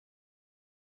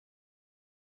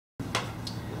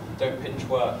don't pitch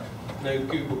work, no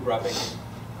Google grabbing.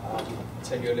 I'll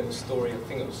tell you a little story. I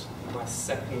think it was my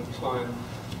second client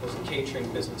was a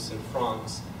catering business in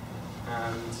France,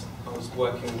 and I was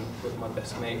working with my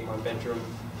best mate in my bedroom,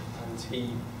 and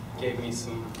he gave me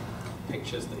some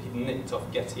pictures that he'd nicked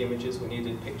off Getty Images. We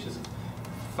needed pictures of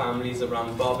families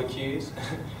around barbecues,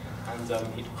 and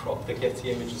he'd cropped the Getty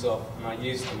Images off, and I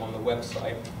used them on the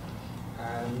website.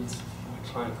 And my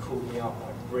client called me up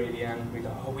like really angry,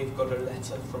 like, oh, we've got a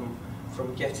letter from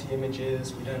Getty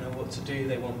Images, we don't know what to do,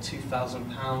 they want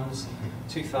 £2,000.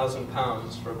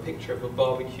 £2,000 for a picture of a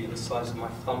barbecue the size of my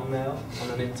thumbnail on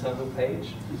an internal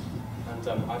page. And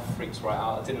I freaked right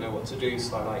out, I didn't know what to do,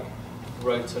 so I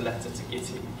wrote a letter to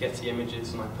Getty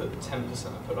Images, and I put 10%,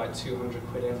 I put like 200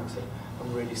 quid in. I said,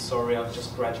 I'm really sorry, I've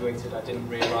just graduated, I didn't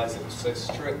realise it was so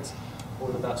strict, all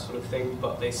of that sort of thing,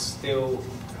 but they still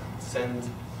send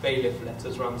bailiff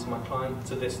letters around to my client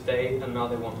to this day, and now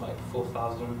they want like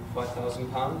 £4,000,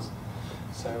 £5,000.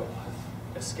 So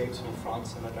I've escaped from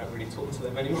France and I don't really talk to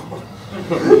them anymore.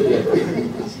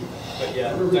 But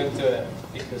yeah, don't do it,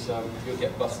 because you'll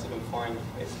get busted and fined,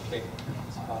 basically.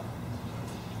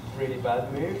 Really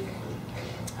bad move.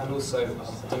 And also,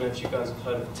 I don't know if you guys have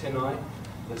heard of TinEye.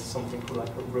 There's something called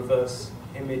like a reverse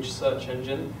image search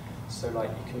engine. So like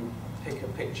you can pick a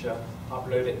picture,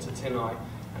 upload it to TinEye,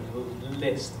 and it will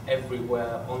list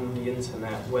everywhere on the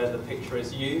internet where the picture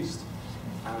is used.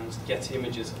 And Getty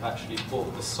Images have actually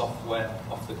bought the software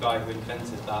off the guy who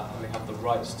invented that, and they have the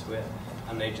rights to it,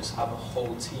 and they just have a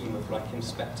whole team of like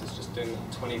inspectors just doing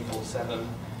that 24/7,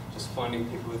 just finding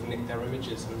people who've nicked their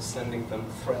images and sending them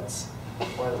threats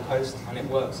by the post, and it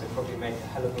works. They probably make a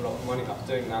hell of a lot of money up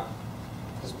doing that,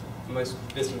 because most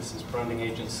businesses, branding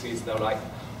agencies, they'll like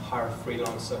hire a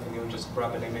freelancer and he'll just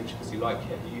grab an image because he like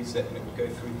it, use it, and it will go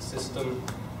through the system,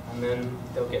 and then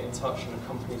they'll get in touch and the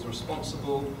company's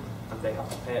responsible and they have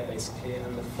to pay it basically,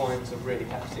 and the fines are really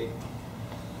hefty.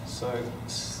 So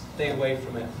stay away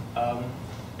from it.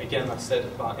 Again, I said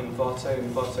about Envato.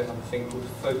 Envato have a thing called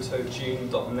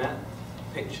photojune.net.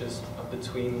 Pictures are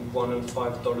between $1 and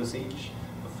 $5 each.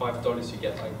 For $5 you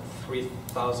get like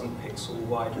 3,000 pixel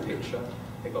wide picture.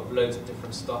 They've got loads of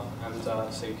different stuff, and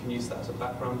so you can use that as a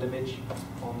background image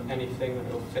on anything, and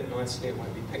it'll fit nicely, it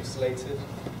won't be pixelated.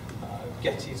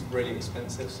 Getty's really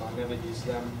expensive, so I never use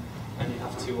them. And you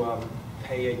have to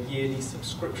pay a yearly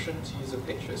subscription to use a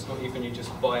picture. It's not even you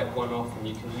just buy it one-off and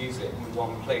you can use it in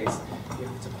one place. You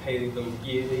have to pay them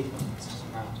yearly. It's just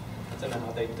mad. I don't know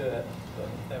how they do it, but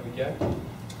there we go.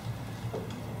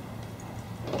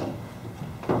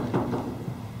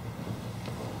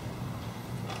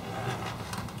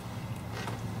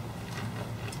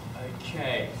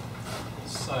 Okay,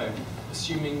 so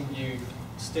assuming you're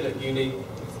still at uni,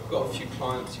 you've got a few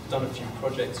clients, you've done a few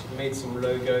projects, you've made some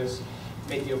logos,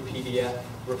 make your PDF,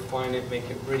 refine it, make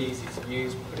it really easy to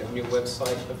use, put it on your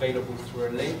website, available through a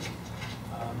link,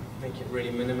 make it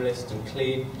really minimalist and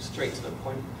clean, straight to the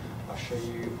point. I'll show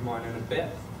you mine in a bit.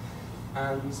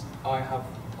 And I have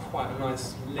quite a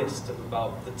nice list of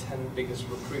about the 10 biggest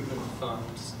recruitment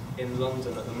firms in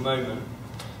London at the moment.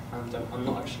 And I'm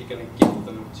not actually going to give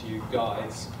them to you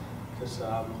guys, because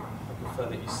I prefer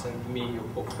that you send me your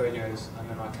portfolios and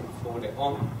then I can forward it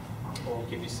on, or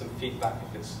give you some feedback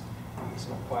if it's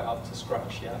not quite up to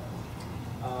scratch yet.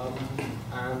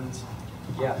 And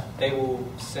yeah, they will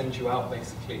send you out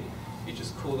basically. You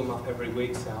just call them up every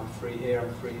week, say I'm free here,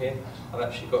 I'm free here. I've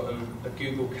actually got a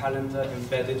Google Calendar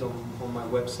embedded on my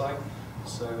website.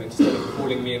 So instead of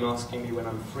calling me and asking me when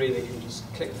I'm free, they can just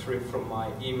click through from my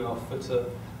email footer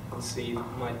and see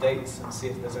my dates and see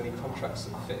if there's any contracts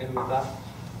that fit in with that.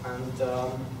 And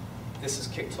this has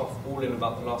kicked off all in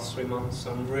about the last 3 months,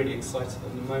 so I'm really excited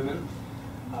at the moment.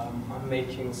 I'm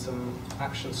making some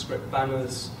action script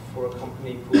banners for a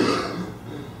company called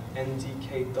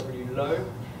NDKW Low,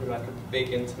 who are like a big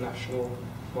international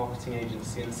marketing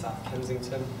agency in South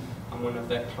Kensington. And one of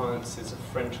their clients is a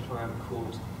French client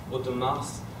called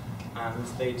Audemars, and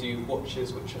they do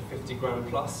watches which are 50 grand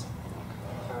plus.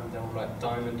 And they're all like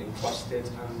diamond encrusted,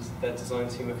 and their design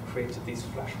team have created these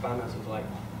flash banners of like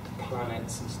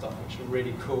planets and stuff, which are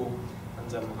really cool.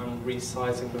 And I'm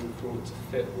resizing them for all to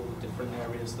fit all the different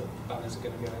areas that the banners are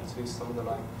going to go into. Some are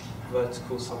like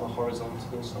vertical, some are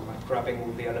horizontal, some are like grabbing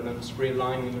all the elements,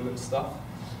 realigning them and stuff.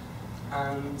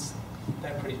 And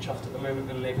they're pretty chuffed at the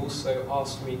moment, and they've also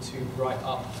asked me to write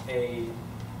up a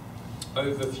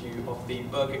overview of the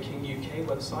Burger King UK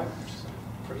website, which is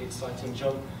a pretty exciting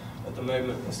job. At the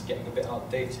moment it's getting a bit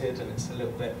outdated and it's a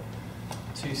little bit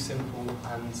too simple,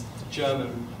 and the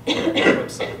German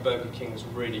website of Burger King is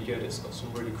really good. It's got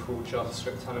some really cool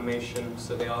JavaScript animation,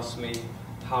 so they asked me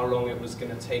how long it was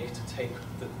going to take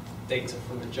data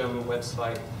from the German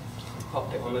website,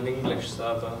 pop it on an English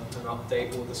server, and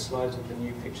update all the slides with the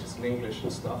new pictures in English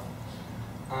and stuff.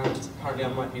 And apparently I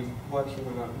might be working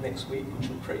on that next week, which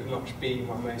will pretty much be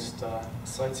my most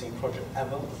exciting project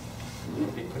ever.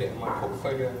 Probably put it in my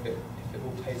portfolio if it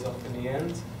all pays off in the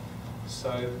end.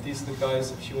 So these are the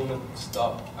guys, if you want to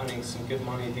start earning some good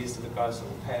money, these are the guys that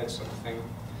will pay it, sort of thing.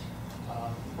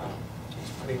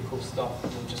 It's pretty cool stuff,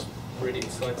 and I'm just really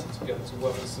excited to be able to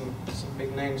work with some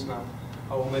big names now.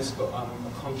 I almost got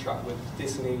a contract with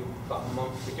Disney about a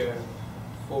month ago,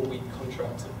 4-week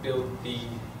contract to build the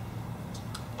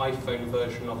iPhone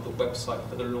version of the website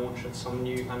for the launch of some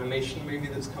new animation movie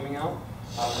that's coming out.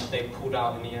 They pulled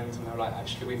out in the end, and they're like,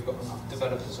 actually we've got enough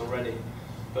developers already.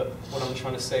 But what I'm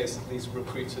trying to say is that these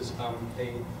recruiters,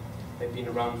 they've been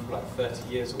around for like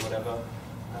 30 years or whatever,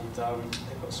 and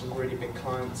they've got some really big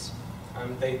clients,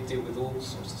 and they deal with all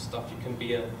sorts of stuff. You can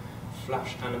be a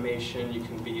Flash animation, you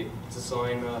can be a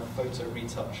designer, photo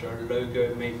retoucher,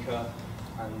 logo maker,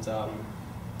 and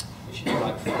if you do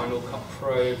like Final Cut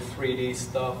Pro, 3D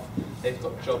stuff, they've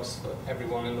got jobs for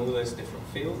everyone in all those different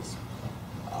fields.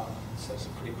 So it's a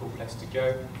pretty cool place to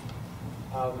go.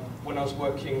 When I was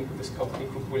working with this company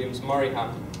called Williams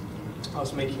Murrayham, I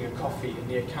was making a coffee, and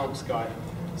the accounts guy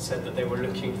said that they were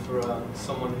looking for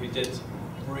someone who did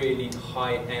really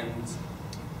high-end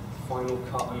Final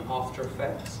Cut and After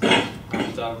Effects,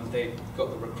 and they got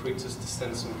the recruiters to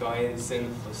send some guys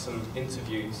in for some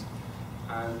interviews.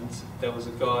 And there was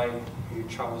a guy who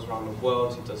travels around the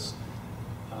world who does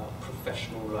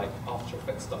professional like After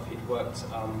Effects stuff. He'd worked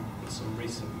in some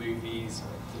recent movies,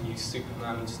 like the new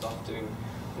Superman and stuff, doing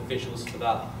the visuals for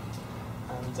that.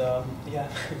 And yeah,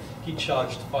 he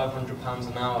charged £500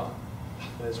 an hour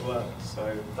for his work.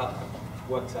 So that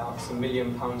worked out. It's £1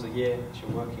 million a year if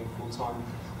you're working full time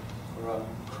for a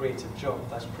creative job.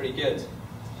 That's pretty good.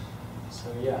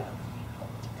 So yeah.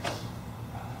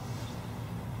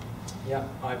 Yeah,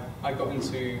 I got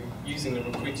into using the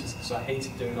recruiters because I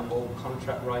hated doing the whole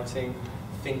contract writing,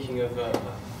 thinking of a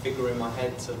figure in my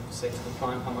head to say to the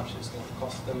client how much it's going to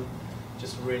cost them.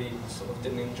 Just really sort of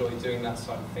didn't enjoy doing that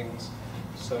side of things.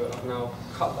 So I've now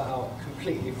cut that out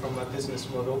completely from my business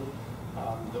model.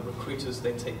 The recruiters,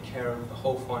 they take care of the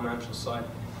whole financial side.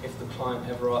 If the client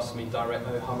ever asks me direct,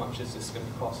 oh, how much is this going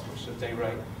to cost, what's your day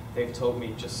rate? They've told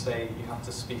me, just say you have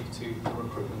to speak to the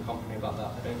recruitment company about that.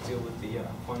 I don't deal with the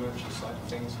financial side of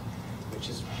things, which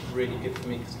is really good for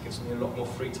me because it gives me a lot more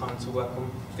free time to work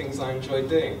on things I enjoy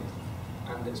doing,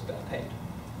 and it's better paid.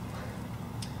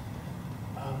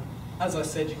 As I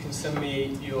said, you can send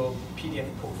me your PDF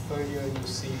portfolio and your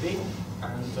CV,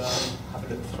 and have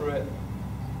a look through it,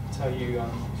 tell you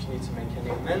if you need to make any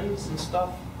amends and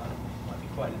stuff. Might be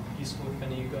quite useful if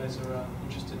any of you guys are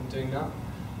interested in doing that.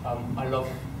 I love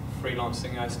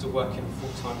freelancing. I used to work in a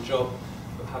full-time job,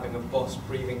 but having a boss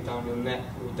breathing down your neck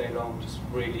all day long just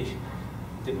really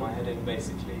did my head in,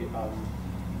 basically. It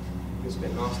was a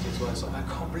bit nasty as well. It's like, I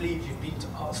can't believe you've been to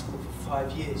art school for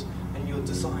 5 years and your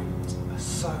designs are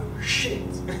so shit.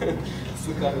 It's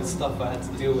the kind of stuff I had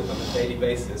to deal with on a daily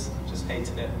basis. I just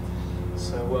hated it.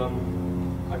 So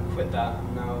I quit that,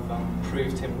 and now I've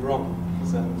proved him wrong,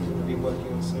 because I'm going to be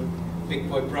working on some big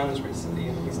boy brands recently,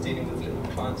 and he's dealing with little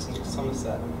clients in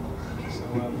Somerset.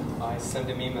 So I send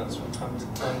him emails from time to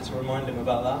time to remind him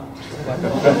about that.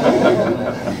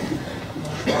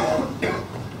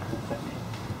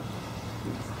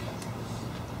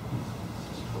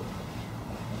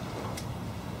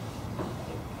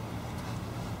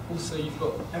 Also, you've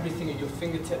got everything at your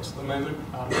fingertips at the moment.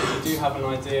 If you do have an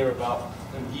idea about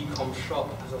an e-com shop,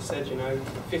 as I said, you know,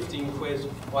 15 quid,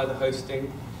 buy the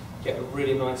hosting, get a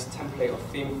really nice template of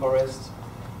theme forest,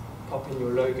 pop in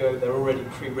your logo. They're already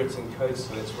pre-written code,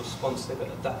 so it's responsive. It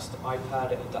adapts to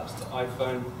iPad, it adapts to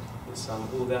iPhone. It's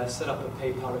all there. Set up a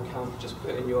PayPal account, just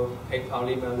put in your PayPal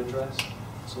email address.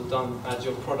 It's all done. Add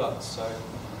your products, so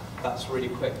that's really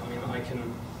quick. I mean,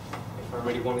 if I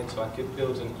really wanted to, I could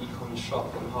build an e-com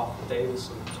shop in half a day with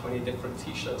sort of 20 different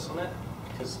t-shirts on it,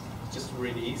 because it's just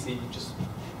really easy. You just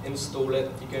install it,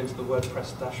 you go into the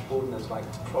WordPress dashboard, and there's like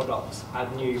products,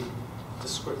 add new,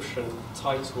 description,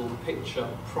 title, picture,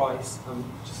 price, and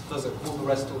just does it all the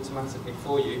rest automatically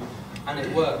for you. And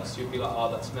it works. You'd be like, oh,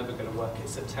 that's never going to work,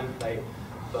 it's a template.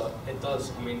 But it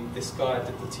does. I mean, this guy I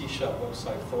did the t-shirt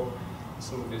website for.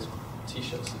 Some of his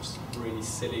t-shirts are just really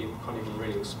silly, you can't even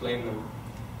really explain them.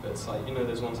 But it's like, you know,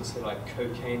 there's ones that say like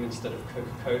cocaine instead of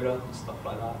Coca-Cola and stuff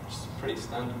like that, which is pretty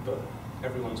standard, but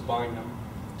everyone's buying them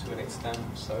to an extent,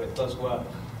 so it does work.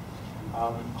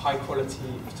 High quality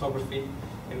photography,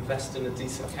 invest in a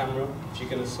decent camera. If you're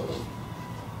going to sort of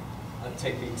I'd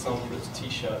take the example of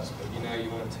t-shirts, but you know, you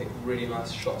want to take really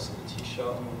nice shots of the t-shirt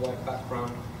on a white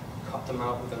background, cut them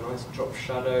out with a nice drop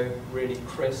shadow, really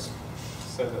crisp,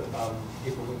 so that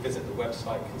people who visit the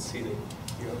website can see that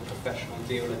you're a professional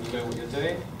deal and you know what you're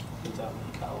doing, and that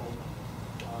will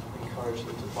encourage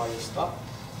them to buy your stuff.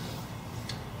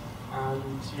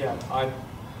 And yeah, I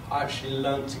actually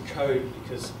learned to code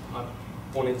because I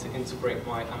wanted to integrate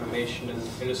my animation and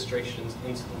illustrations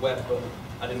into the web, but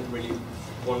I didn't really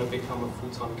want to become a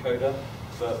full-time coder,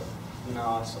 but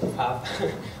now I sort of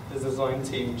have. The design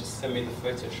team just sent me the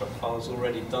Photoshop files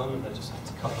already done, and I just have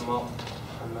to cut them up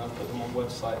and put them on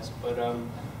websites. But I'm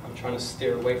trying to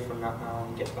steer away from that now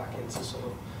and get back into sort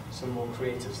of some more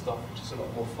creative stuff, which is a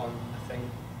lot more fun, I think.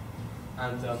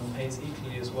 And pays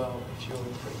equally as well if you're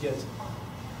pretty good.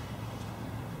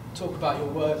 Talk about your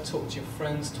work, talk to your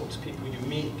friends, talk to people you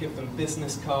meet, give them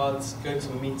business cards, go to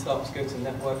meetups, go to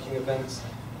networking events.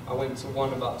 I went to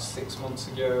one about 6 months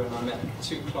ago and I met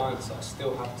 2 clients that I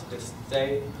still have to this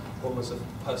day. One was a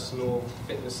personal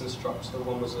fitness instructor,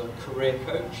 one was a career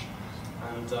coach.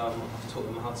 And I've taught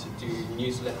them how to do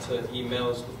newsletter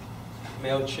emails with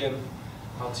MailChimp,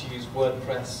 how to use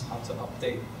WordPress, how to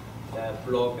update their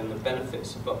blog and the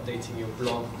benefits of updating your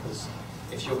blog, because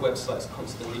if your website's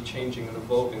constantly changing and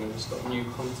evolving and it's got new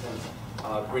content,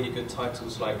 really good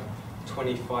titles like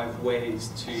 25 ways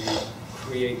to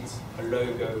create a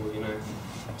logo, or, you know,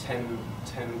 10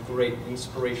 great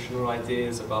inspirational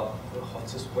ideas about the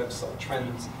hottest website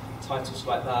trends, titles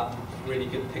like that, really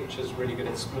good pictures, really good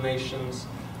explanations,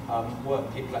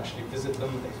 work people actually visit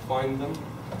them, they find them.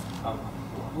 I've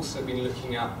also been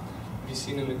looking at, have you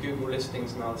seen in the Google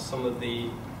listings now, some of the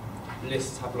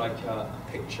lists have like a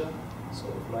picture,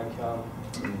 sort of like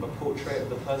a portrait of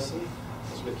the person.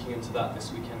 I was looking into that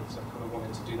this weekend because I kind of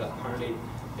wanted to do that. Apparently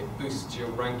it boosts your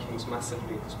rankings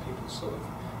massively because people sort of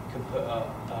can put a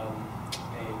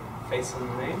face on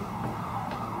the name.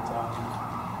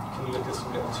 And, you can look at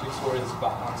some little tutorials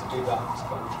about how to do that. It's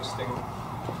quite interesting.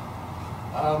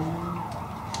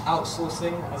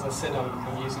 Outsourcing, as I said,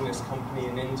 I'm using this company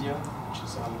in India, which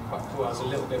is quite cool. I was a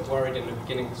little bit worried in the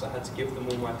beginning because I had to give them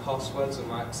all my passwords and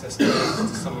my access to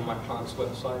some of my clients'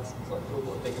 websites. I was like, oh,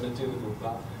 what are they going to do with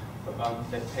all that?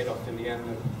 But they paid off in the end.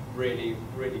 They're really,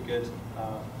 really good,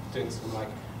 doing some like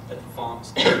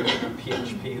advanced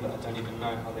PHP that I don't even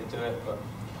know how they do it, but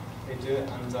they do it,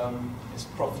 and it's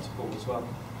profitable as well.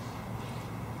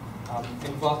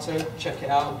 Envato, check it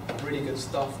out, really good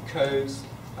stuff, codes,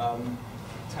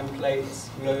 templates,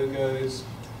 logos,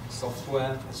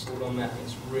 software, it's all on there, and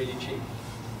it's really cheap.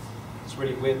 It's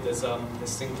really weird, there's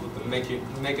this thing called the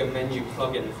Mega Menu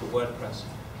plugin for WordPress,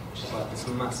 which is like this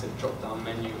massive drop-down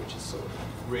menu, which is sort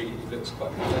of really, it looks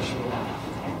quite professional.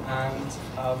 And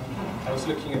I was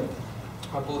looking at,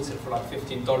 I bought it for like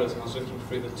 $15, and I was looking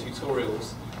through the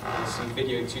tutorials, and some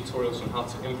video tutorials on how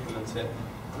to implement it,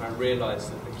 and I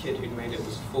realised that the kid who made it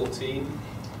was 14,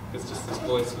 because just his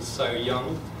voice was so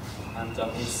young, and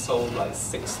he sold like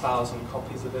 6,000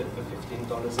 copies of it for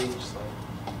 $15 each, so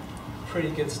pretty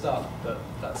good stuff, but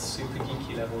that's super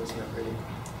geeky level, isn't it, really?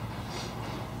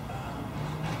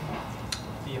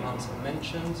 The amounts I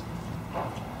mentioned.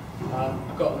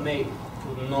 I've got a mate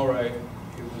called Noro,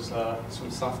 who was he's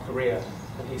from South Korea,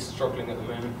 and he's struggling at the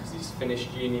moment because he's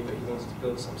finished uni, but he wants to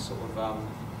build some sort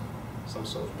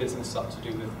of business up to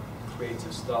do with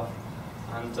creative stuff.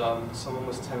 And someone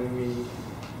was telling me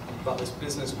about this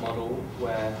business model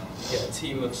where you get a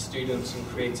team of students and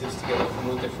creatives together from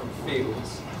all different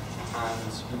fields,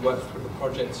 and you work through the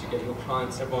projects, you get your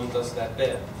clients, everyone does their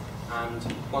bit,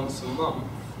 and once a month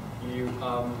you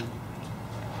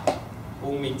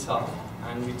all meet up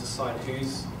and you decide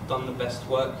who's done the best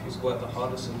work, who's worked the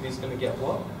hardest, and who's going to get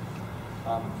what.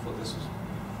 I thought this was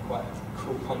quite a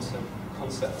cool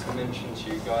concept to mention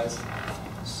to you guys.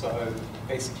 So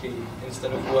basically,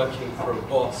 instead of working for a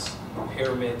boss, a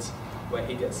pyramid, where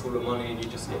he gets all the money and you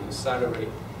just get your salary,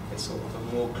 it's sort of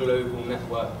a more global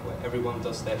network where everyone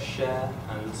does their share.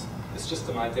 And it's just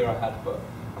an idea I had, but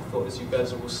I thought as you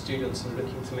guys are all students and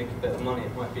looking to make a bit of money,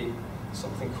 it might be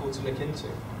something cool to look into.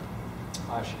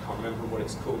 I actually can't remember what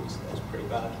it's called, so that was pretty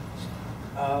bad.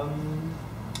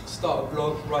 Start a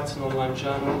blog, write an online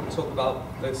journal, talk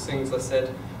about those things I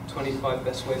said, 25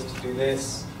 best ways to do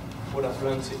this, what I've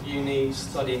learned at uni,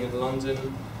 studying in London,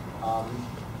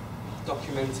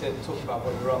 document it, talk about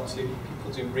what you're up to.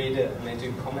 People do read it and they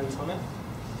do comment on it.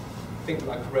 Think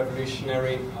like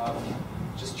revolutionary,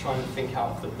 just trying to think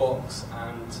out of the box,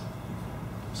 and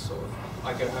sort of,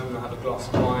 I go home and I have a glass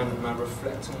of wine and I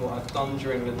reflect on what I've done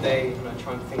during the day, and I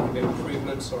try and think of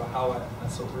improvements or how I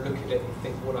sort of look at it and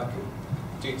think what I could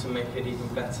do to make it even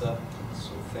better,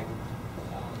 sort of thing.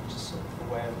 Just sort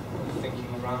way of thinking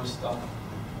around stuff,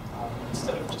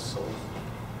 instead of just sort of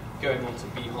going on to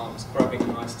Behance, grabbing a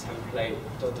nice template,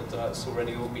 it's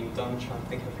already all been done, trying to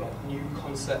think of like new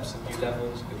concepts and new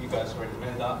levels, but you guys already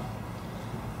know that.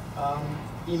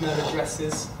 Email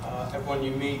addresses, everyone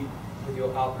you meet with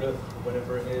your Outlook or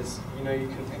whatever it is, you know, you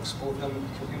can export them,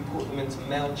 you can import them into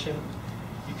MailChimp,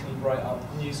 you can write up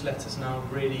newsletters now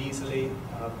really easily.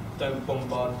 Don't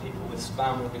bombard people with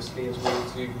spam, obviously, as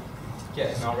we do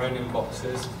get in our own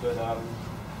inboxes, but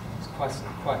it's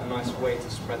quite a nice way to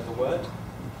spread the word.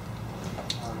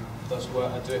 Does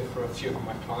work. I do it for a few of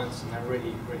my clients, and they're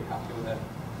really, really happy with it.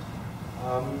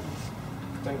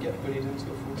 Don't get bullied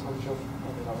into a full-time job.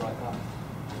 Why did I write that?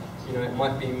 You know, it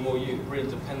might be more you. It really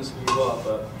depends who you are,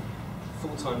 but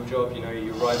full-time job, you know,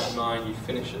 you arrive at 9, you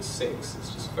finish at 6.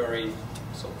 It's just very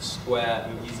sort of square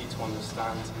and easy to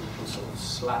understand, and you can sort of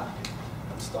slack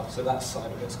and stuff. So that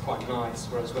side of it's quite nice.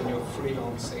 Whereas when you're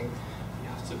freelancing, you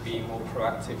have to be more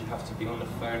proactive. You have to be on the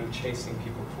phone, chasing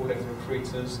people, calling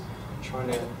recruiters,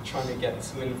 trying to get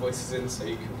some invoices in so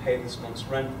you can pay this month's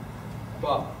rent.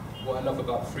 But what I love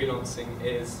about freelancing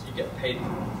is you get paid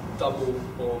double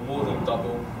or more than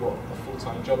double what a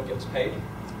full-time job gets paid,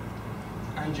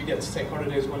 and you get to take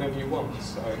holidays whenever you want.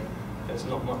 So there's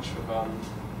not much of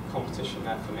competition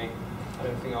there for me. I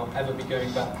don't think I'll ever be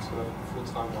going back to a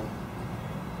full-time one,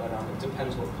 but it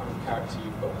depends what kind of character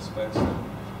you've got, I suppose.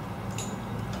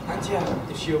 And yeah,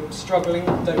 if you're struggling,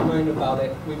 don't moan about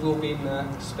it. We've all been there,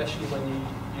 especially when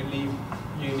you leave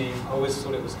uni. I always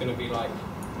thought it was going to be like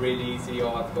really easy.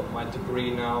 Oh, I've got my degree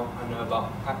now, I know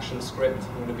about ActionScript,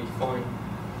 I'm going to be fine.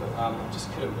 But I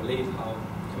just couldn't believe how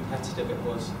competitive it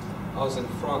was. I was in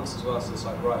France as well, so it's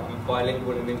like, right, I'm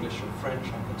bilingual in English and French, I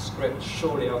can script,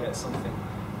 surely I'll get something.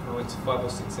 And I went to 5 or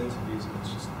 6 interviews and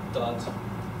it's just dud,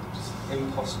 just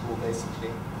impossible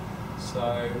basically.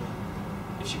 So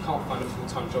if you can't find a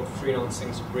full-time job,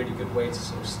 freelancing is a really good way to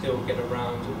sort of still get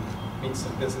around and meet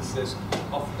some businesses,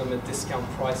 offer them a discount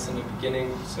price in the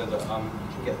beginning so that you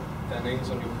can get their names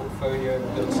on your portfolio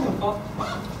and build stuff up.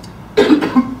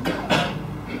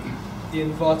 The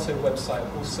Envato website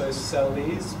also sell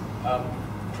these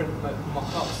print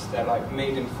mock-ups. They're like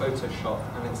made in Photoshop,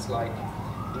 and it's like,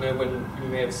 you know, when you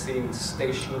may have seen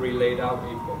stationery laid out,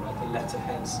 where you've got like the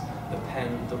letterheads, the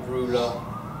pen, the ruler,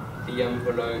 the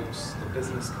envelopes, the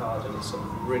business card, and it's sort of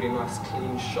a really nice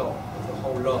clean shot of the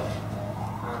whole lot.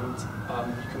 And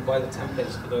you can buy the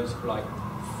templates for those for like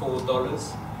 $4,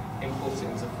 import it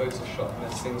into Photoshop, and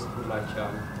there's things called like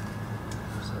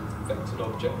vectored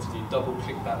objects, and you double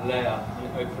click that layer and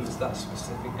it opens that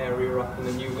specific area up in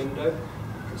a new window.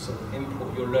 You can sort of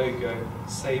import your logo,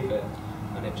 save it,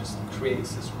 and it just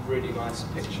creates this really nice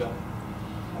picture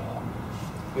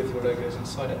with your logos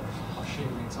inside it. I'll show you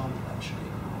an example actually.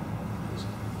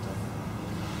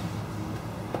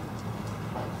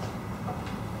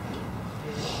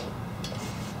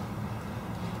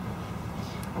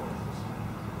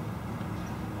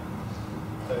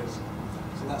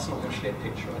 So that's not actually a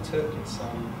picture I took, it's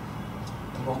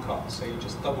a mock-up. So you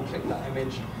just double click that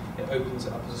image, it opens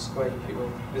it up as a square, you put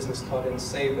your business card in,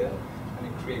 save it, and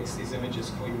it creates these images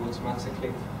for you automatically.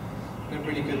 And they're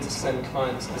really good to send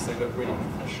clients because they look really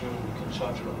professional and you can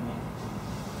charge a lot more.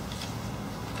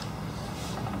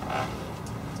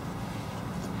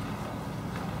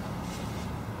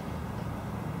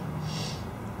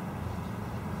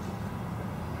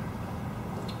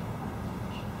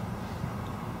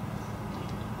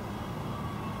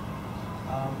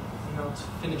 Now to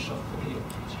finish off quickly, to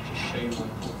just show you my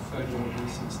portfolio of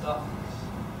recent stuff.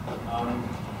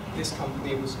 This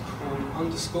company was called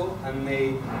Underscore, and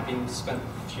they have been spent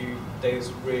a few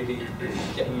days really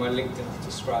getting my LinkedIn up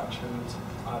to scratch, and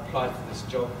I applied for this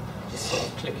job, just sort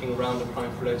of clicking around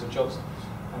applying for loads of jobs,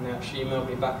 and they actually emailed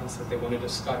me back and said they wanted a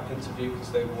Skype interview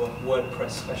because they were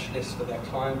WordPress specialists for their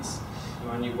clients,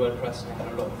 and I knew WordPress and they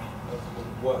had a lot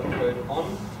of workload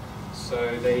on,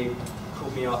 so they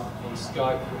called me up on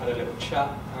Skype, we had a little chat,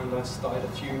 and I started a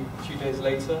few days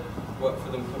later, worked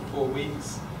for them for 4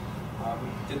 weeks.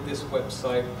 Did this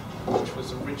website, which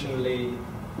was originally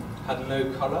had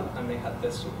no colour, and they had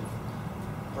their sort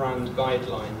of brand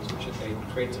guidelines, which they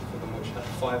created for them, which had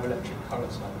 5 electric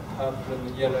colours, like the purple and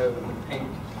the yellow and the pink.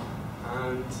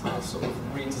 And I sort of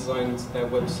redesigned their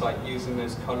website using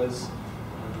those colours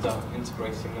and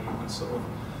integrating them, and sort of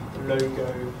the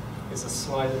logo is a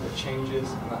slider that changes,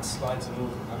 and that slides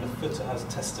and the footer has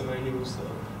testimonials that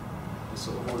are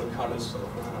sort of all the colours sort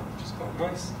of line up, which is quite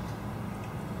nice.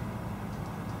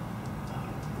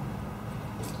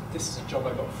 This is a job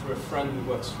I got through a friend who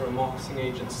works for a marketing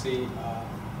agency.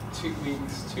 2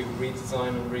 weeks to redesign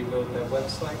and rebuild their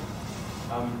website.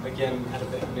 Again, had a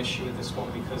bit of an issue with this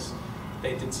one because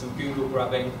they did some Google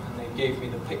grabbing and they gave me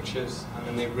the pictures, and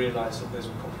then they realised that those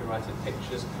were copyrighted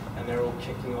pictures, and they're all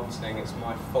kicking off saying it's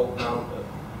my fault now that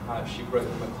I actually wrote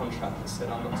them a contract that said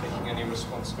I'm not taking any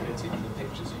responsibility for the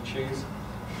pictures you choose.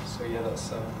 So yeah,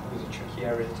 that's always a tricky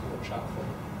area to watch out for.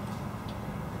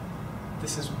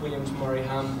 This is Williams Murray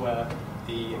Ham, where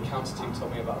the accounts team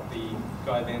told me about the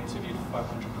guy they interviewed for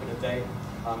 500 quid a day.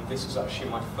 This was actually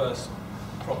my first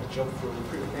proper job for a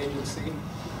recruitment agency.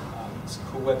 It's a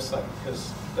cool website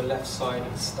because the left side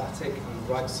is static and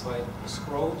the right side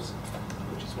scrolls,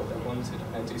 which is what they wanted.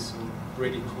 And they do some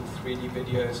really cool 3D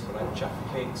videos for like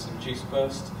Jaffa Cakes and Juice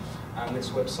Burst. And this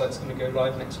website's going to go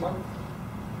live next month.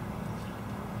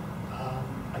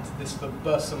 I did this for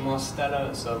Bursa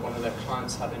Marstella, so one of their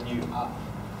clients had a new app,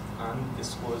 and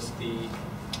this was the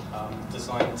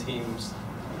design team's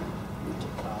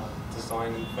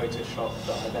design in Photoshop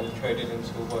that I then coded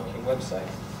into a working website.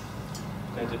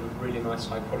 They did a really nice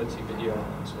high quality video on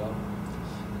it as well.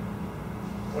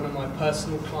 One of my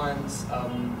personal clients,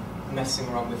 messing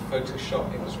around with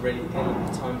Photoshop, it was really in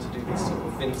at the time to do these sort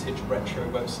of vintage retro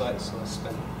websites, so I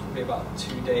spent probably about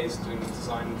 2 days doing the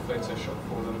design in Photoshop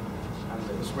for them. And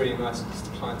it was really nice because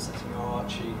the client said to me, "Oh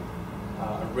Archie,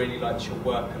 I really liked your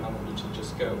work and I want you to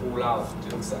just go all out and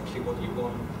do exactly what you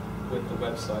want with the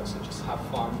website, so just have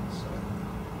fun." So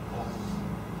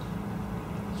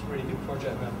it's a really good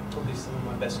project, and they're probably some of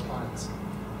my best clients.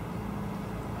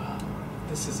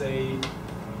 This is a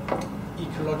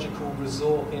ecological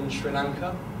resort in Sri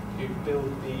Lanka who build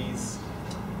these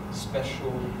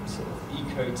special sort of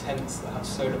eco tents that have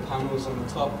solar panels on the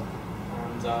top,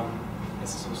 and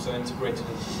this is also integrated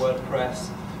into WordPress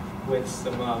with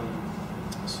some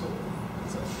sort of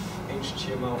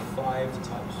HTML5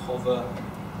 type hover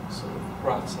sort of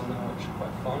graphs on there, which are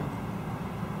quite fun.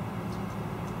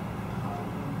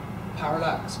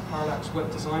 Parallax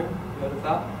web design, you heard of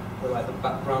that? Where like the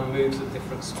background moves at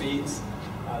different speeds.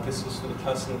 This was for the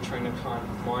personal trainer client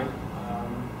of mine.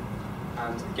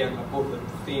 And again, I bought the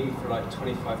theme for like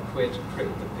 25 quid,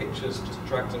 created the pictures, just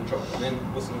dragged and dropped them in.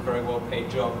 It wasn't a very well paid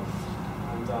job,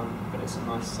 and, but it's a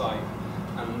nice site.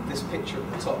 And this picture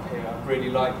at the top here I really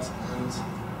liked, and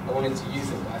I wanted to use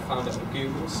it, but I found it on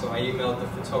Google, so I emailed the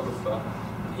photographer,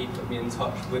 and he put me in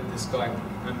touch with this guy,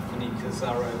 Anthony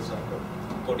Cazzaro, who's like a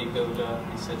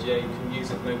bodybuilder. He said, yeah, you can use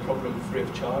it no problem, free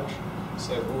of charge.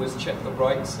 So always check the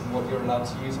rights and what you're allowed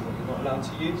to use and what you're not allowed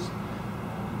to use.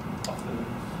 Often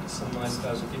some nice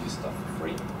guys will give you stuff for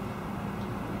free.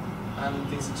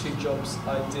 And these are 2 jobs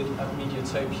I did at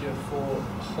Mediatopia for a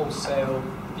wholesale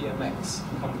BMX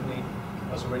company.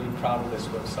 I was really proud of this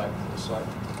website. It was like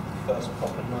the first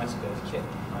proper nice bit of kit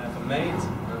I ever made,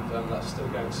 and that's still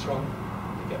going strong.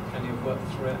 They get plenty of work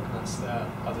through it, and that's their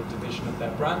other division of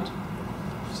their brand.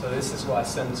 So this is what I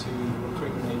send to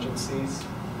recruitment agencies,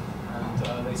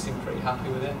 and they seem pretty happy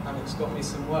with it, and it's got me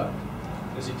some work.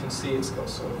 As you can see, it's got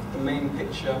sort of the main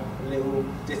picture, a little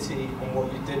ditty on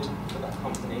what you did for that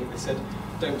company. They said,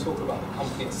 don't talk about the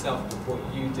company itself, but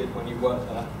what you did when you worked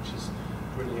there, which is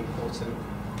really important.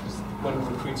 Because when a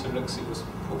recruiter looks at your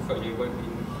portfolio, won't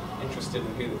be interested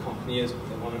in who the company is, but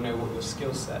they want to know what your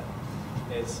skill set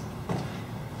is.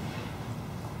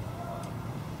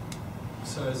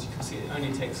 So as you can see, it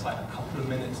only takes like a couple of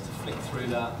minutes to flick through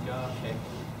that. You go, okay,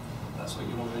 that's what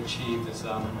you want to achieve, is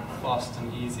fast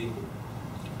and easy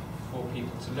for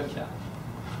people to look at.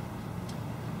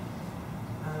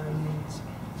 And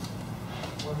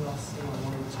one last thing I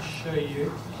wanted to show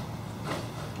you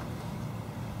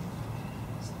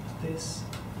is this.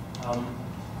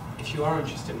 If you are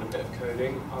interested in a bit of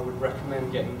coding, I would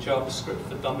recommend getting JavaScript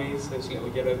for Dummies, those little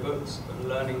yellow books, and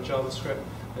learning JavaScript.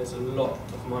 There's a lot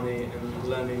of money in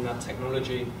learning that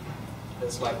technology.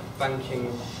 There's like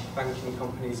banking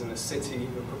companies in a city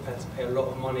who are prepared to pay a lot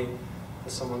of money for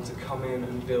someone to come in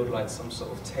and build like some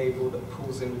sort of table that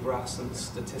pulls in graphs and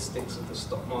statistics of the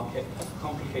stock market.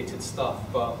 Complicated stuff,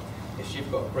 but if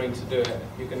you've got a brain to do it,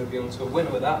 you're going to be onto a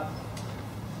winner with that.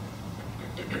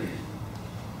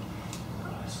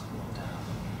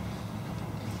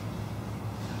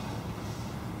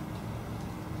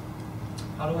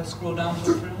 How do I scroll down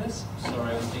through this?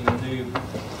 Sorry, I'm being a noob.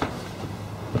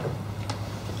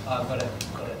 Ah, got it,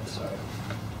 sorry.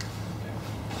 Okay.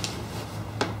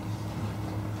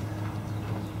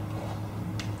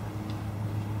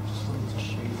 Just wanted to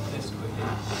show you this quickly.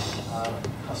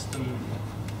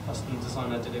 Custom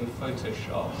design I did in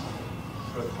Photoshop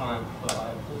for a client, but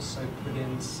I also put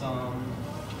in some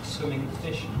swimming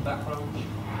fish in the background, which you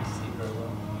can't see very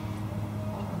well.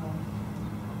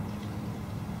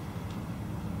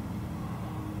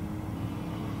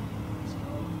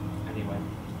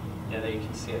 Yeah, there you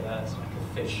see it there, it's like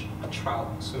a fish, a trout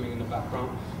swimming in the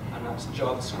background, and that's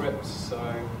JavaScript. So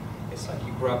it's like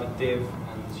you grab a div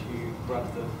and you grab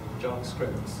the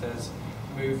JavaScript that says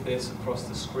move this across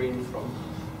the screen from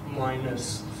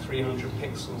minus 300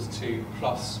 pixels to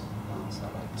plus, what's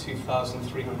that, like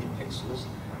 2,300 pixels.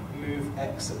 Move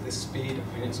X at this speed.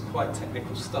 I mean, it's quite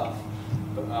technical stuff,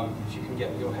 but if you can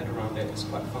get your head around it, it's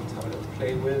quite fun to have a little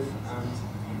play with, and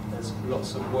there's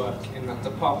lots of work in that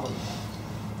department.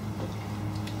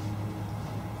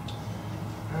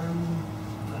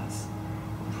 That's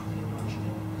pretty much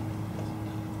it.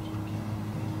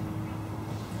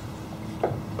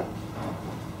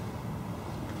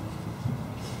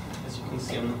 As you can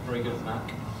see, I'm not very good at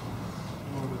Mac.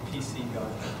 I'm more of a PC guy.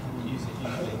 I use it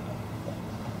usually.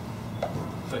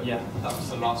 But yeah, that was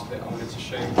the last bit I wanted to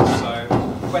show you. So,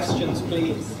 questions,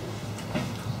 please.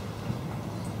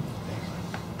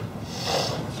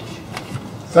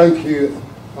 Thank you,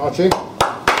 Archie.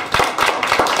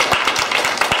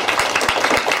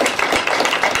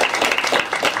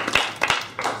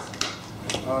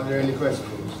 Are there any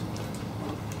questions?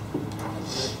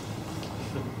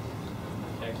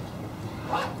 Okay.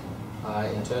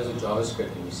 In terms of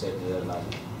JavaScript, you said that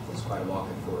there's quite a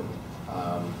market for it.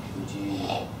 Would you,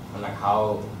 and like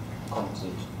how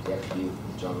competent do you have to be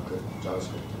with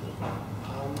JavaScript?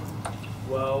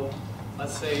 Well, I'd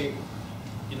say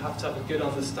you'd have to have a good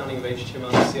understanding of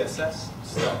HTML and CSS to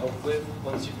start off with.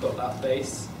 Once you've got that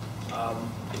base,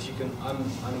 if you can, I'm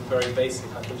very basic.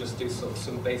 I can just do sort of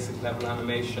some basic level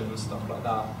animation and stuff like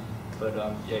that. But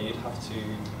yeah, you'd have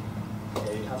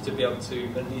to be able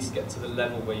to at least get to the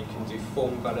level where you can do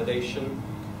form validation,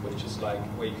 which is like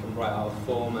where you can write out a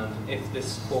form, and if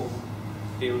this form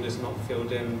field is not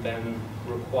filled in, then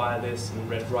require this, and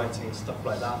red writing and stuff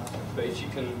like that. But if you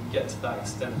can get to that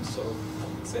extent, sort of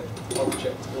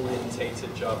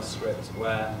object-orientated JavaScript,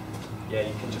 where yeah,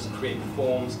 you can just create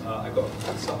forms. I got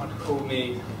someone called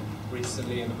me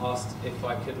recently and asked if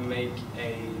I could make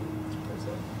a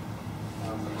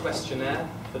questionnaire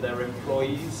for their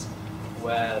employees,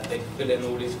 where they fill in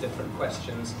all these different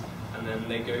questions, and then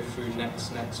they go through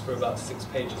next for about 6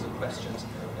 pages of questions,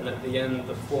 and at the end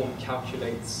the form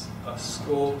calculates a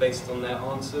score based on their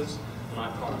answers, and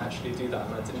I can't actually do that,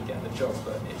 and I didn't get the job.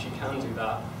 But if you can do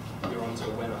that, you're on to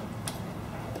a winner.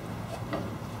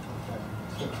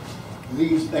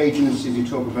 These agencies you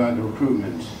talk about, the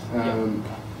recruitment,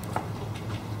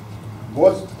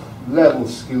 what level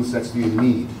skill sets do you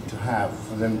need to have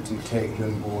for them to take you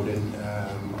on board and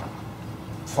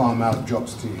farm out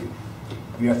jobs to you?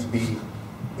 You have to be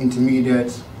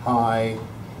intermediate, high,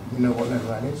 you know what level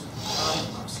that is?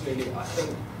 Absolutely. I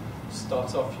think to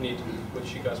start off you need,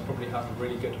 which you guys probably have, a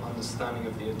really good understanding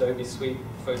of the Adobe suite,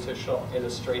 Photoshop,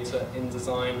 Illustrator,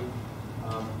 InDesign.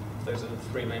 Those are the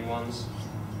 3 main ones.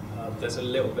 There's a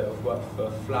little bit of work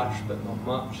for Flash, but not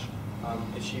much.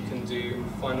 If you can do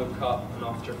Final Cut and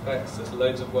After Effects, there's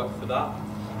loads of work for that.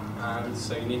 And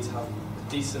so you need to have a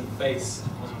decent base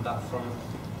on that from,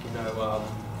 you know,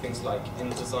 things like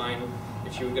InDesign.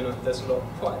 If you were going to, there's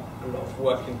quite a lot of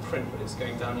work in print, but it's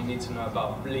going down. You need to know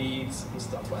about bleeds and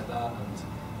stuff like that, and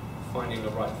finding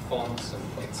the right fonts and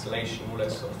pixelation, all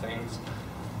those sort of things.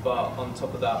 But on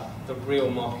top of that, the real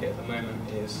market at the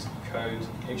moment is code,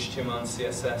 HTML and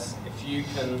CSS. If you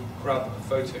can grab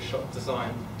a Photoshop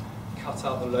design, cut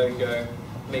out the logo,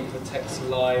 make the text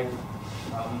live,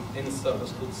 insert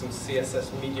what's called some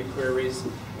CSS media queries,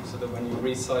 so that when you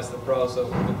resize the browser,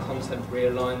 all the content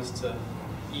realigns to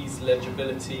ease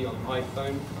legibility on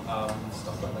iPhone.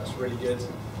 Stuff like that's really good.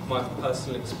 My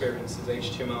personal experience is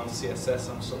HTML and CSS.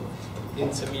 I'm sort of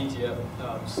intermediate.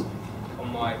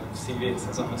 On my CV it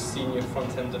says I'm a senior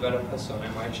front-end developer, so I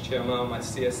know my HTML, my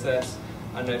CSS,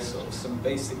 I know sort of some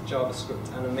basic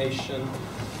JavaScript animation,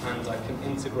 and I can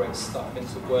integrate stuff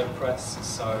into WordPress.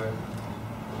 So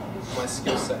my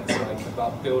skill set is like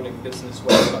about building business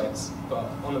websites, but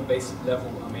on a basic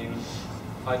level, I mean,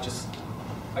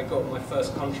 I got my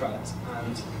first contract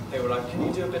and they were like, can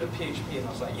you do a bit of PHP? And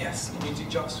I was like, yes. Can you do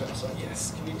JavaScript? I was like,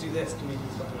 yes. Can you do this? Can you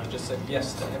do that? And I just said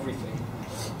yes to everything.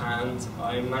 And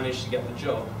I managed to get the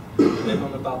job. And then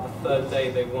on about the 3rd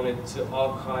day, they wanted to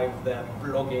archive their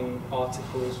blogging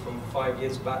articles from 5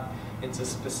 years back into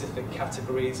specific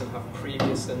categories and have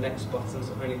previous and next buttons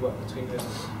that only work between those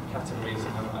categories.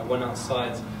 And I went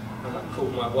outside and I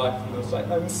called my wife and I was like,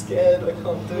 I'm scared, I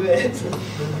can't do it.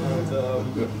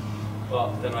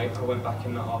 But then I went back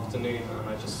in that afternoon and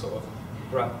I just sort of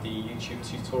grabbed the YouTube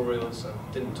tutorials and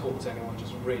didn't talk to anyone,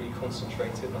 just really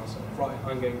concentrated. And I was like, right,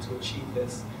 I'm going to achieve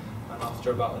this. And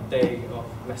after about a day of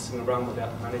messing around with it,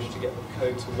 I managed to get the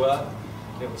code to work.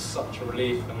 It was such a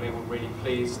relief and they were really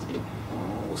pleased.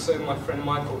 Also, my friend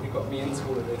Michael, who got me into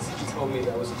all of this, he told me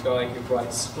there was a guy who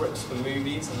writes scripts for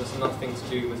movies and there's nothing to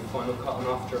do with Final Cut and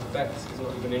After Effects. He's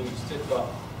not even interested, but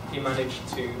he managed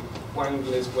to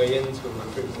wangle his way into a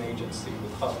recruitment agency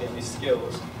with hardly any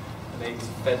skills, and they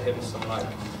fed him some like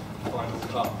Final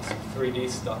Cut, some 3D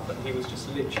stuff, and he was just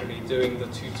literally doing the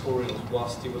tutorials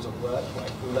whilst he was at work,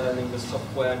 like learning the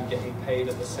software and getting paid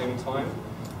at the same time.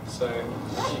 So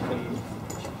if you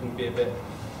can be a bit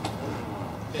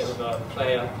of a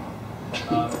player,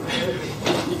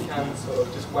 you can sort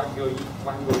of just wangle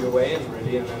your way in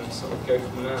really, and then sort of go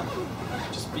from there.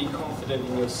 Just be confident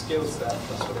in your skill set,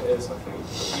 that's what it is, I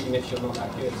think, even if you're not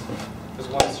that good.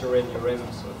 Because once you're in, sort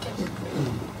of thing.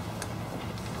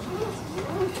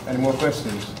 Any more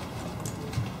questions?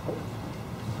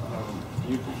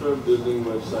 Do you prefer building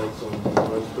websites on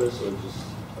WordPress or just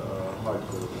hard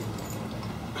coding?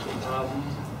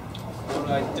 What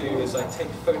I do is I take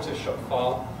a Photoshop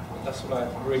file. That's what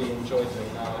I really enjoy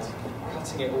doing now, is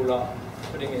cutting it all up,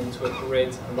 putting it into a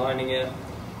grid, aligning it,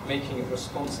 making it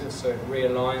responsive so it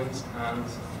realigns, and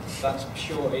that's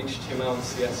pure HTML and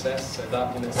CSS, so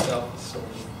that in itself is sort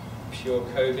of pure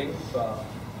coding. But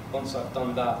once I've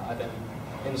done that, I then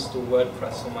install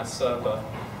WordPress on my server,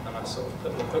 and I sort of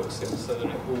put the hooks in so that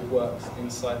it all works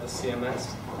inside the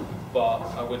CMS. But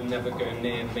I would never go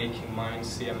near making my own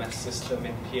CMS system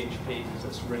in PHP because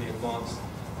it's really advanced,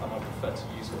 and I prefer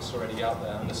to use what's already out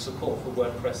there. And the support for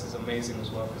WordPress is amazing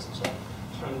as well, because there's like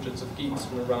hundreds of geeks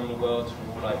from around the world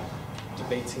who are all like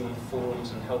debating on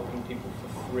forums and helping people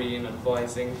for free and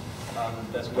advising.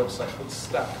 There's a website called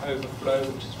Stack Overflow,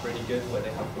 which is really good, where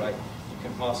they have like, you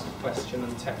can ask a question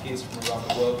and techies from around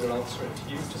the world will answer it for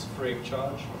you, just free of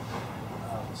charge.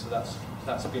 So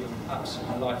that's been an absolute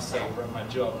lifesaver at my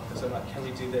job, because they're like, can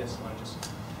you do this? And I just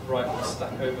write on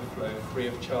Stack Overflow free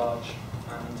of charge,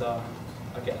 and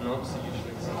I get an answer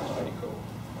usually, so it's pretty cool.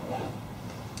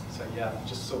 So yeah,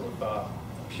 just sort of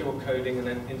pure coding and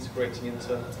then integrating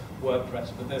into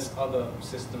WordPress. But there's other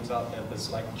systems out there. There's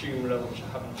like Joomla, which I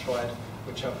haven't tried,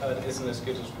 which I've heard isn't as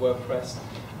good as WordPress.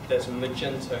 There's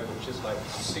Magento, which is like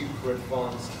super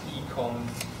advanced e-com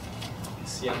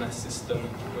CMS system,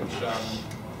 which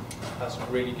has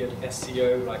really good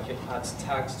SEO, like it adds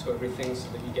tags to everything so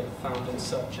that you get found in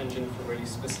search engine for really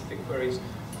specific queries,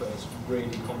 but it's really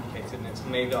complicated, and it's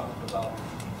made up of about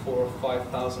 4,000 or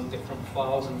 5,000 different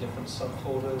files and different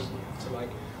subfolders, and you have to like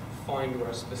find where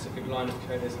a specific line of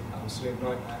code is, an absolute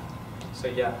nightmare. So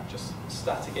yeah, just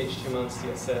static HTML and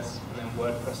CSS, and then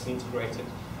WordPress integrated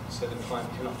so the client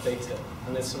can update it.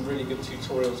 And there's some really good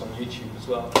tutorials on YouTube as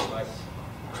well, like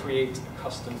create a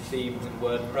custom theme in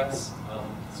WordPress.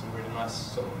 Some really nice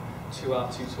sort of 2-hour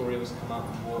tutorials come out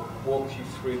and walk you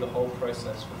through the whole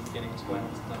process from beginning to end.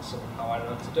 That's sort of how I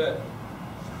learned to do it.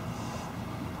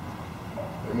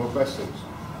 Any more questions?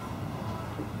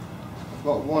 I've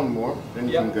got one more, then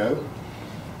you can go.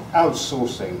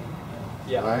 Outsourcing.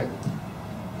 Yeah. Right?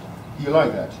 You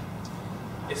like that?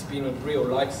 It's been a real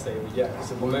lifesaver, yeah,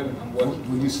 because at the moment I'm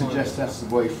working. Would you suggest that's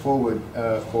the way forward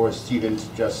for a student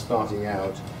just starting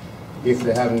out, if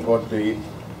they haven't got the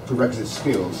prerequisite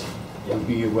skills? Yeah. Would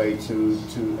be a way to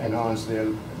enhance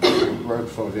their work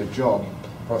for their job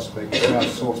prospect to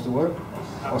outsource the work,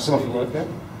 or some of the work there?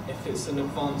 If it's an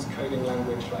advanced coding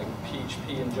language like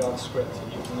PHP and JavaScript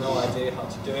and you have no idea how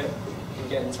to do it, you can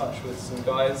get in touch with some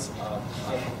guys.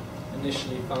 I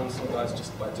initially found some guys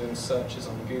just by doing searches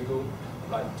on Google,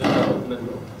 like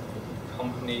development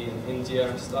company in India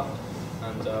and stuff,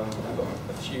 and I got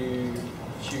a few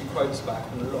quotes back,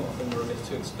 and a lot of them were a bit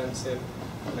too expensive.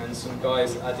 And then some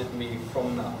guys added me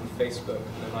from that on Facebook,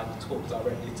 and then I talked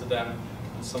directly to them.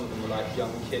 And some of them were like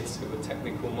young kids who were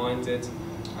technical minded,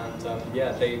 and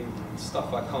yeah,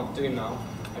 stuff I can't do now.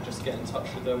 I just get in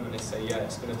touch with them, and they say, yeah,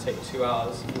 it's going to take 2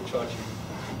 hours. We'll charge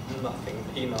you nothing,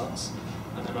 peanuts,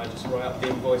 and then I just write up the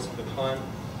invoice for the client.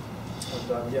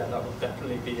 And yeah, that would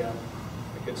definitely be a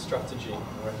good strategy,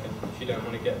 I reckon. If you don't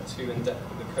want to get too in depth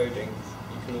with the coding,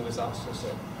 you can always outsource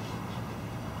it.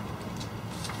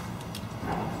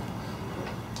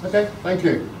 Okay, thank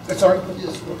you. Sorry?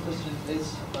 Yes, one question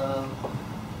is,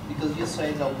 because you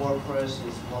say that WordPress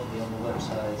is only on the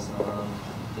websites,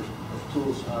 the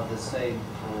tools are the same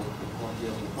for the quality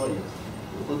of the project.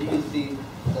 What do you think?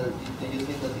 Do you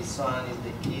think that design is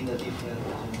the key, the difference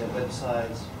between the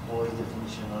websites, or is the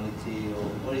functionality, or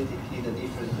what is the key, the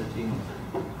difference between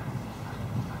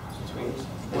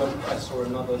WordPress or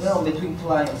another? No, between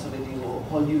clients, between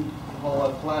how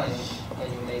a client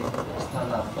can you make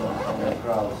stand up from the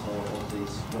crowd, so all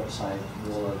this website,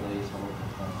 all of these, all of the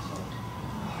things.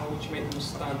 How would you make them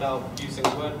stand out using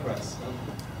WordPress?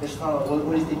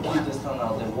 What is the key to stand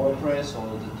out, the WordPress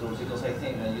or the tools? Because I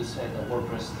think that you said that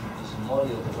WordPress is a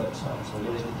model of the website. So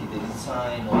what is the key, the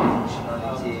design or the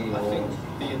functionality? I think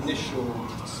the initial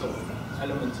sort of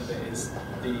element of it is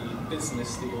the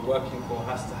business that you're working for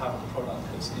has to have a product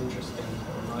that's interesting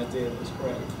or an idea that's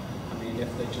great. I mean,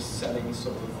 if they're just selling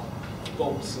sort of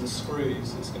bolts and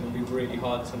screws, it's going to be really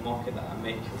hard to market that and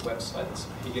make a website that's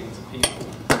appealing to people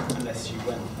unless you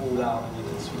went all out and you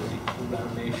did some really cool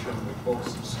animation with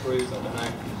bolts and screws, I don't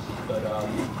know. But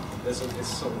there's this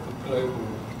sort of a global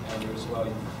area as well.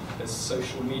 There's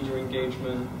social media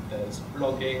engagement, there's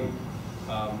blogging, you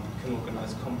can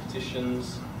organise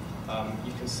competitions,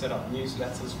 you can set up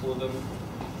newsletters for them,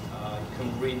 you can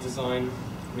redesign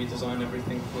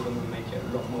everything for them and make it a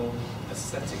lot more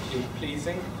aesthetically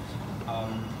pleasing.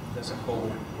 There's a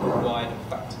whole wide of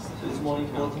factors. So it's more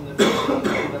important than the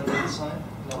design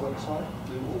in a website?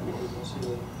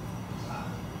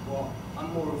 Well, I'm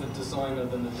more of a designer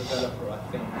than a developer, I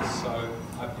think, so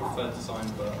I prefer design,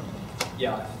 but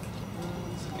yeah,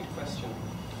 it's a good question.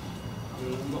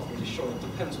 I'm not really sure. It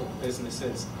depends what the business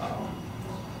is.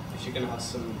 If you're going to have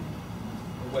a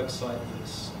website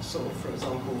that's sort of, for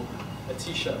example, a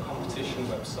t-shirt competition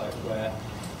website where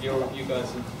you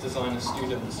guys are designer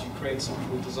students, you create some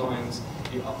cool designs,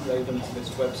 you upload them to this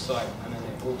website, and then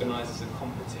it organises a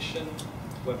competition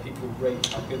where people rate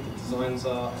how good the designs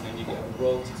are, and then you get a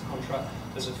royalties contract.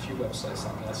 There's a few websites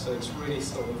out there, so it's really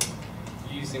sort of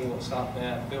using what's out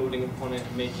there, building upon it,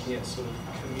 making it sort of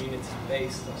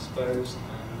community-based, I suppose,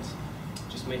 and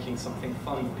just making something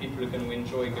fun that people are going to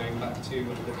enjoy going back to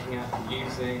and looking at and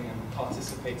using and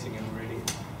participating in, really.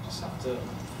 Just have to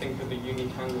think of a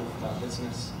unique angle for that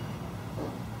business.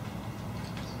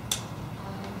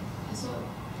 I saw a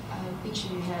picture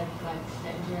you had, like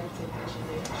that interactive picture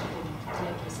that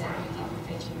like you said you did with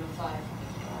HTML5.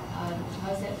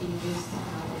 How's that being used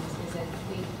nowadays? Is that I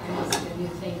know it's a new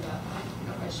thing, but I'm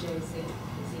not quite sure is it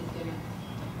going to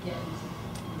get into,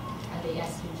 are they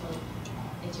asking for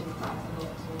HTML5 a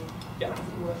lot, or yeah. is it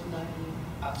worth learning?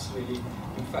 Absolutely.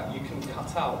 In fact, you can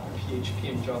cut out PHP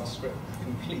and JavaScript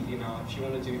completely now. If you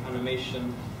want to do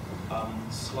animation,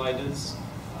 sliders,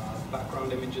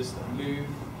 background images that move,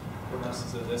 what else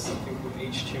is there? There's something called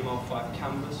HTML5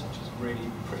 Canvas, which is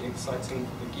really pretty exciting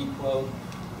for the geek world,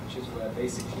 which is where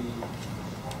basically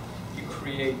you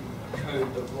create a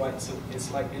code that writes, it's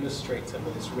like Illustrator,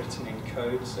 but it's written in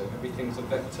code, so everything's a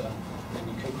vector, and then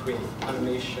you can create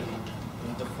animation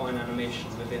and define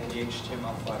animation within the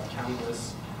HTML5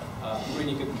 canvas.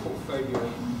 Really good portfolio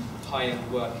of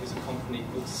high-end work is a company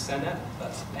called Senet,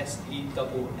 that's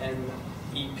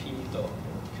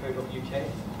SENNEP.co.uk,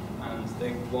 and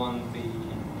they won the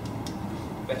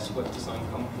Best Web Design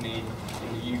Company in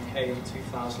the UK in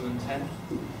 2010,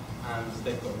 and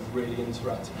they've got a really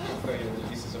interactive portfolio that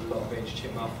uses a lot of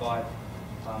HTML5,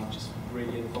 just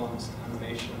really advanced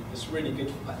animation. It's really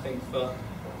good, I think, for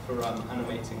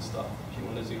animating stuff. If you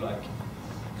want to do like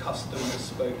custom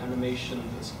bespoke animation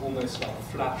that's almost like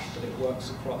Flash, but it works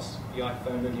across the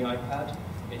iPhone and the iPad,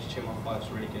 HTML5 is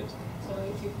really good. So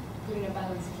if you put in a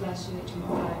balance Flash and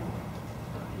HTML5,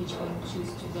 which one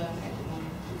choose to learn at the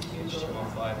moment?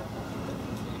 HTML5,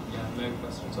 yeah, no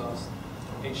questions asked.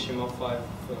 HTML5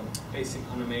 for basic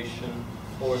animation,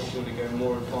 or if you want to go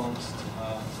more advanced,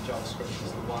 JavaScript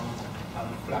is the one.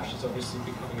 Flash is obviously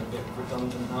becoming a bit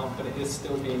redundant now, but it is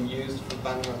still being used for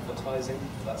banner advertising.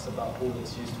 That's about all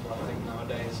it's used for, I think,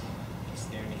 nowadays. It's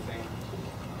the only thing.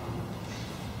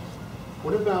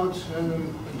 What about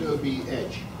Adobe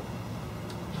Edge?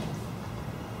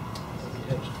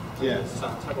 Yeah.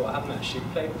 Sounds terrible. I haven't actually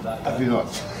played with that yet. Have you not?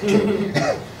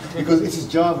 Because it's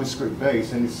JavaScript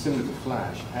based and it's similar to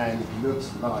Flash, and it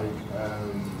looks like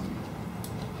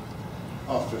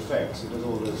After Effects. It does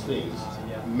all those things,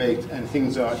 and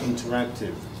things are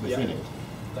interactive within it.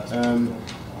 That's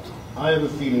I have a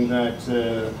feeling that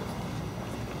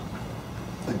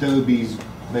Adobe's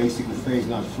basically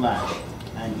phasing out Flash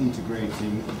and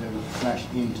integrating Adobe Flash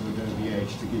into Adobe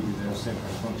Edge to give you their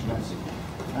separate functionality.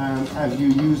 Have you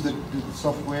used the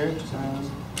software?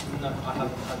 No, I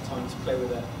haven't had time to play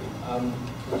with it. I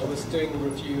was doing a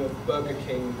review of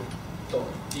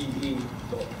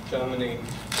BurgerKing.de.Germany,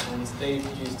 and they've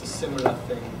used a similar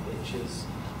thing, which is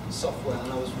software,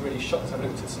 and I was really shocked. I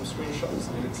looked at some screenshots,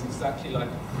 and it looks exactly like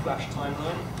a Flash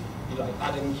timeline. You like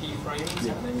add in keyframes,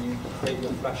 and then you create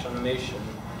your Flash animation,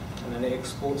 and then it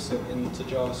exports it into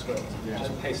JavaScript.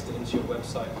 Just paste it into your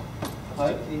website.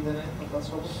 Hi, in the name of that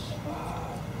software?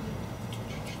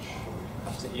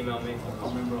 Have to email me. I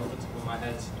can't remember off the top of my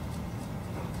head.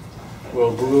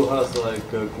 Well, Google has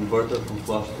like a converter from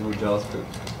Flash to JavaScript.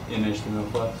 in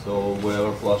HTML5. So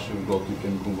wherever Flash you go, you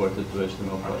can convert it to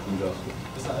HTML5 in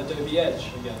JavaScript. Is that Adobe Edge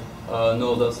again?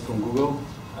 No, that's from Google.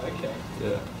 Okay.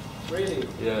 Yeah. Really?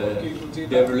 Yeah. What Yeah. Google do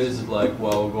They that? released it like a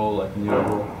while ago, like a year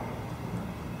ago.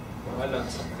 I learned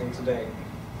something today.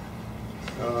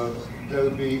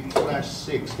 Adobe Flash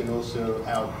 6 can also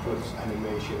output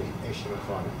animation in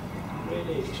HTML5.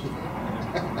 Really?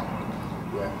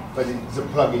 Yeah, but it's a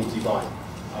plugin to buy,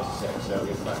 as I said, so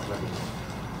it's that plugin.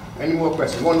 Any more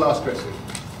questions? One last question.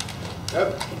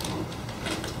 Yep.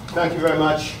 Thank you very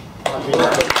much.